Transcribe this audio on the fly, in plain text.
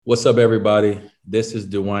What's up, everybody? This is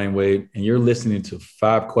Dwayne Wade, and you're listening to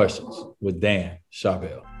 5 Questions with Dan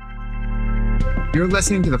Chabel. You're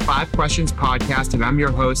listening to the 5 Questions podcast, and I'm your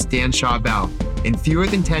host, Dan Chabel. In fewer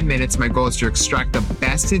than 10 minutes, my goal is to extract the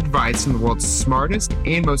best advice from the world's smartest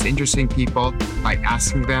and most interesting people by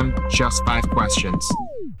asking them just 5 questions.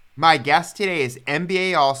 My guest today is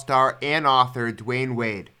NBA All-Star and author Dwayne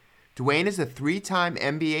Wade. Dwayne is a 3-time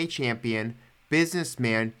NBA champion,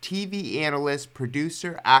 businessman, TV analyst,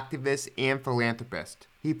 producer, activist, and philanthropist.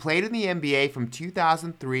 He played in the NBA from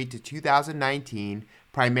 2003 to 2019,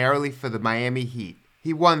 primarily for the Miami Heat.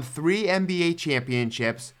 He won 3 NBA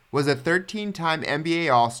championships, was a 13-time NBA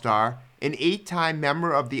All-Star, an 8-time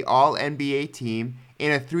member of the All-NBA team,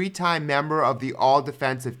 and a 3-time member of the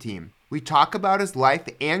All-Defensive team. We talk about his life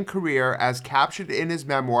and career as captured in his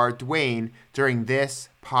memoir, Dwayne, during this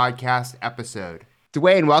podcast episode.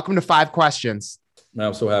 Dwayne, welcome to 5 Questions. Man,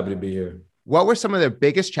 I'm so happy to be here. What were some of the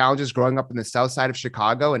biggest challenges growing up in the south side of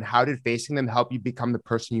Chicago, and how did facing them help you become the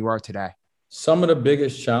person you are today? Some of the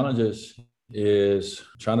biggest challenges is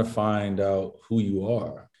trying to find out who you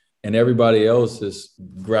are. And everybody else is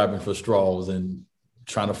grabbing for straws and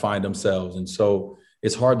trying to find themselves. And so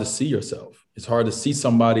it's hard to see yourself. It's hard to see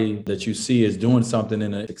somebody that you see is doing something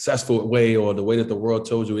in a successful way, or the way that the world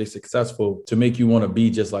told you is successful, to make you want to be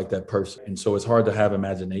just like that person. And so it's hard to have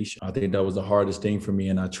imagination. I think that was the hardest thing for me.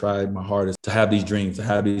 And I tried my hardest to have these dreams, to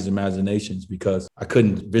have these imaginations, because I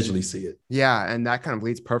couldn't visually see it. Yeah. And that kind of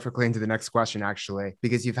leads perfectly into the next question, actually,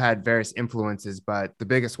 because you've had various influences, but the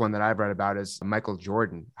biggest one that I've read about is Michael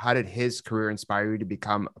Jordan. How did his career inspire you to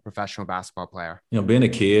become a professional basketball player? Being a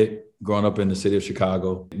kid, growing up in the city of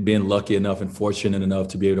Chicago, being lucky enough and fortunate enough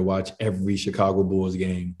to be able to watch every Chicago Bulls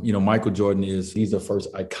game. Michael Jordan he's the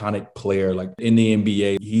first iconic player like in the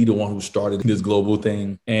NBA. He's the one who started this global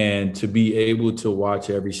thing. And to be able to watch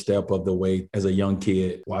every step of the way as a young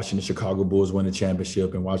kid, watching the Chicago Bulls win a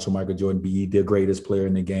championship and watching Michael Jordan be the greatest player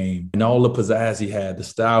in the game, and all the pizzazz he had, the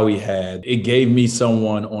style he had, it gave me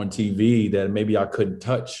someone on TV that maybe I couldn't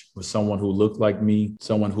touch, was someone who looked like me,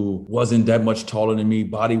 someone who wasn't that much taller than me,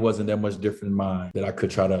 body wasn't that much different than mine, that I could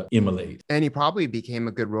try to emulate. And he probably became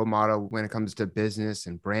a good role model when it comes to business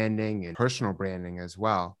and branding and personal branding as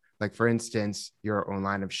well. Like, for instance, your own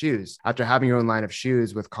line of shoes. After having your own line of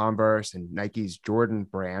shoes with Converse and Nike's Jordan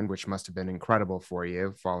brand, which must have been incredible for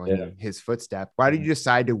you following his footsteps, why did you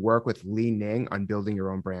decide to work with Li Ning on building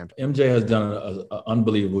your own brand? MJ has done an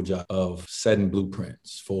unbelievable job of setting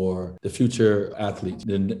blueprints for the future athletes,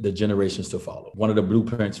 the generations to follow. One of the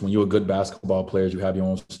blueprints, when you're a good basketball player, you have your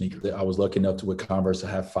own sneakers. I was lucky enough to, with Converse, to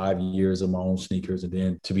have 5 years of my own sneakers, and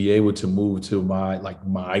then to be able to move to my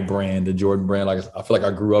brand, the Jordan brand. Like, I feel like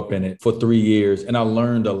I grew up in it for 3 years, and I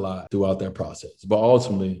learned a lot throughout that process. But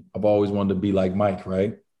ultimately, I've always wanted to be like Mike,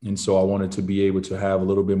 right? And so I wanted to be able to have a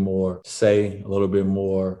little bit more say, a little bit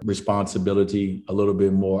more responsibility, a little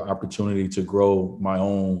bit more opportunity to grow my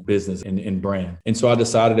own business and brand. And so I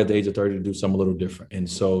decided at the age of 30 to do something a little different. And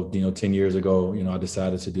so, 10 years ago, I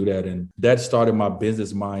decided to do that. And that started my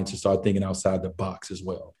business mind to start thinking outside the box as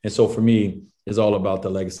well. And so for me, it's all about the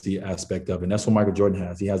legacy aspect of it. And that's what Michael Jordan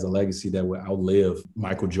has. He has a legacy that will outlive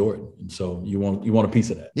Michael Jordan. And so you want a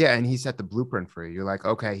piece of that. Yeah. And he set the blueprint for you. You're like,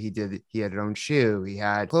 okay, he had his own shoe. He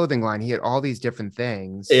had clothing line. He had all these different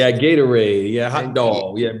things. He had Gatorade. He had hot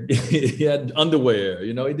dog. He had underwear.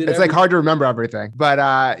 He did It's everything. like hard to remember everything.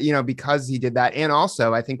 But, because he did that. And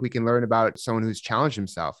also, I think we can learn about someone who's challenged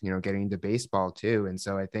himself, getting into baseball too. And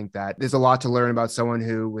so I think that there's a lot to learn about someone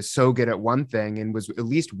who was so good at one thing and was at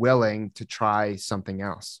least willing to try something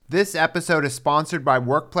else. This episode is sponsored by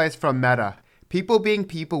Workplace from Meta. People being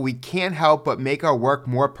people, we can't help but make our work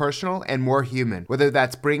more personal and more human, whether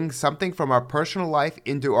that's bringing something from our personal life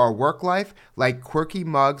into our work life, like quirky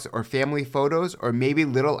mugs or family photos, or maybe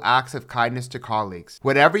little acts of kindness to colleagues.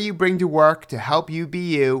 Whatever you bring to work to help you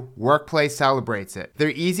be you, Workplace celebrates it.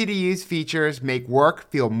 Their easy-to-use features make work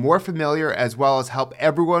feel more familiar, as well as help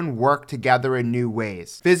everyone work together in new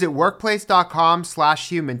ways. Visit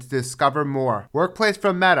workplace.com/human to discover more. Workplace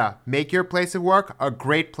from Meta. Make your place of work a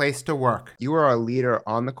great place to work. You are a leader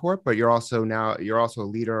on the court, but you're also a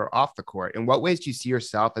leader off the court. In what ways do you see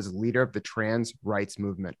yourself as a leader of the trans rights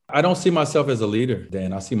movement? I don't see myself as a leader,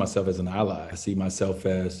 Dan. I see myself as an ally. I see myself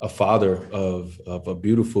as a father of a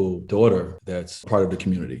beautiful daughter that's part of the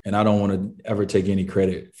community. And I don't want to ever take any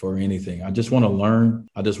credit for anything. I just want to learn.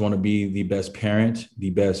 I just want to be the best parent,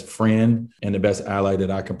 the best friend, and the best ally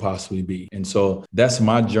that I can possibly be. And so that's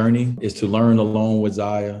my journey, is to learn along with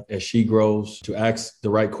Zaya as she grows, to ask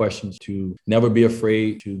the right questions, to never be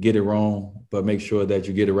afraid to get it wrong, but make sure that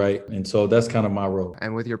you get it right. And so that's kind of my role.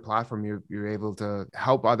 And with your platform, you're able to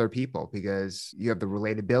help other people because you have the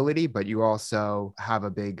relatability, but you also have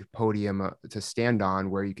a big podium to stand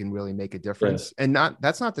on where you can really make a difference. Yes. And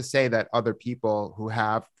that's not to say that other people who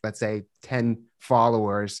have, let's say, 10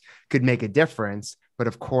 followers could make a difference. But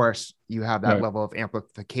of course, you have that level of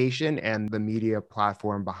amplification and the media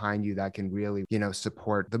platform behind you that can really,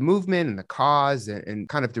 support the movement and the cause and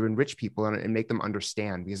kind of to enrich people and make them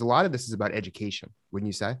understand. Because a lot of this is about education, wouldn't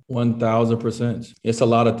you say? 1000%. It's a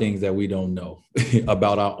lot of things that we don't know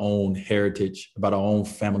about our own heritage, about our own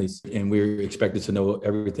families, and we're expected to know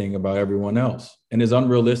everything about everyone else. And it's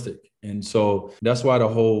unrealistic. And so that's why the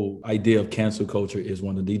whole idea of cancel culture is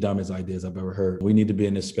one of the dumbest ideas I've ever heard. We need to be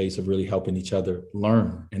in this space of really helping each other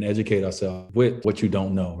learn and educate ourselves with what you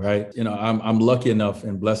don't know, right? I'm lucky enough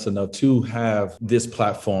and blessed enough to have this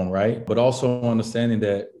platform, right? But also understanding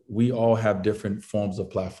that we all have different forms of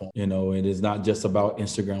platform, it is not just about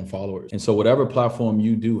Instagram followers. And so whatever platform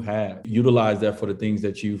you do have, utilize that for the things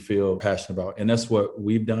that you feel passionate about. And that's what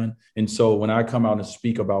we've done. And so when I come out and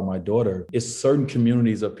speak about my daughter, it's certain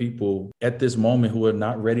communities of people at this moment who are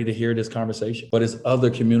not ready to hear this conversation, but it's other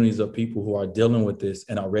communities of people who are dealing with this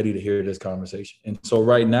and are ready to hear this conversation. And so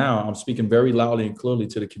right now I'm speaking very loudly and clearly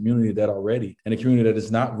to the community that are ready, and the community that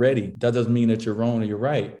is not ready. That doesn't mean that you're wrong or you're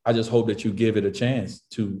right. I just hope that you give it a chance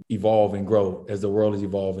to evolve and grow as the world is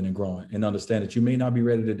evolving and growing, and understand that you may not be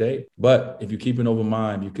ready today, but if you keep an open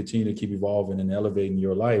mind, you continue to keep evolving and elevating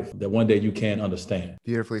your life, that one day you can understand.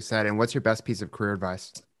 Beautifully said. And what's your best piece of career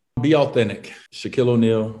advice? Be authentic. Shaquille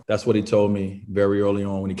O'Neal, that's what he told me very early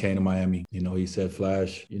on when he came to Miami. He said,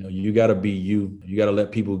 Flash, you got to be you. You got to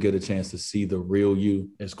let people get a chance to see the real you.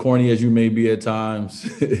 As corny as you may be at times,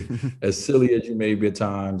 as silly as you may be at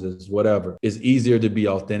times, as whatever. It's easier to be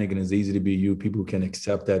authentic and it's easy to be you. People can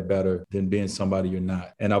accept that better than being somebody you're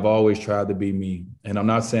not. And I've always tried to be me. And I'm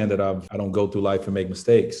not saying that I don't go through life and make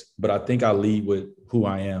mistakes, but I think I lead with who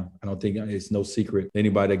I am. I don't think it's no secret to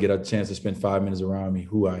anybody that get a chance to spend 5 minutes around me,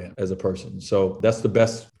 who I am as a person. So that's the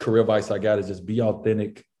best career advice I got, is just be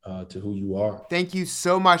authentic to who you are. Thank you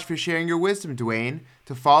so much for sharing your wisdom, Dwayne.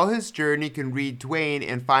 To follow his journey, you can read Dwayne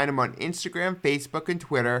and find him on Instagram, Facebook, and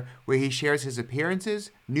Twitter, where he shares his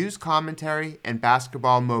appearances, news commentary, and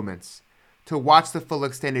basketball moments. To watch the full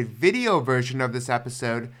extended video version of this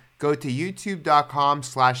episode, go to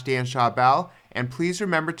youtube.com/DanShawBell, and please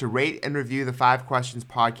remember to rate and review the 5 Questions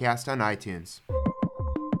podcast on iTunes.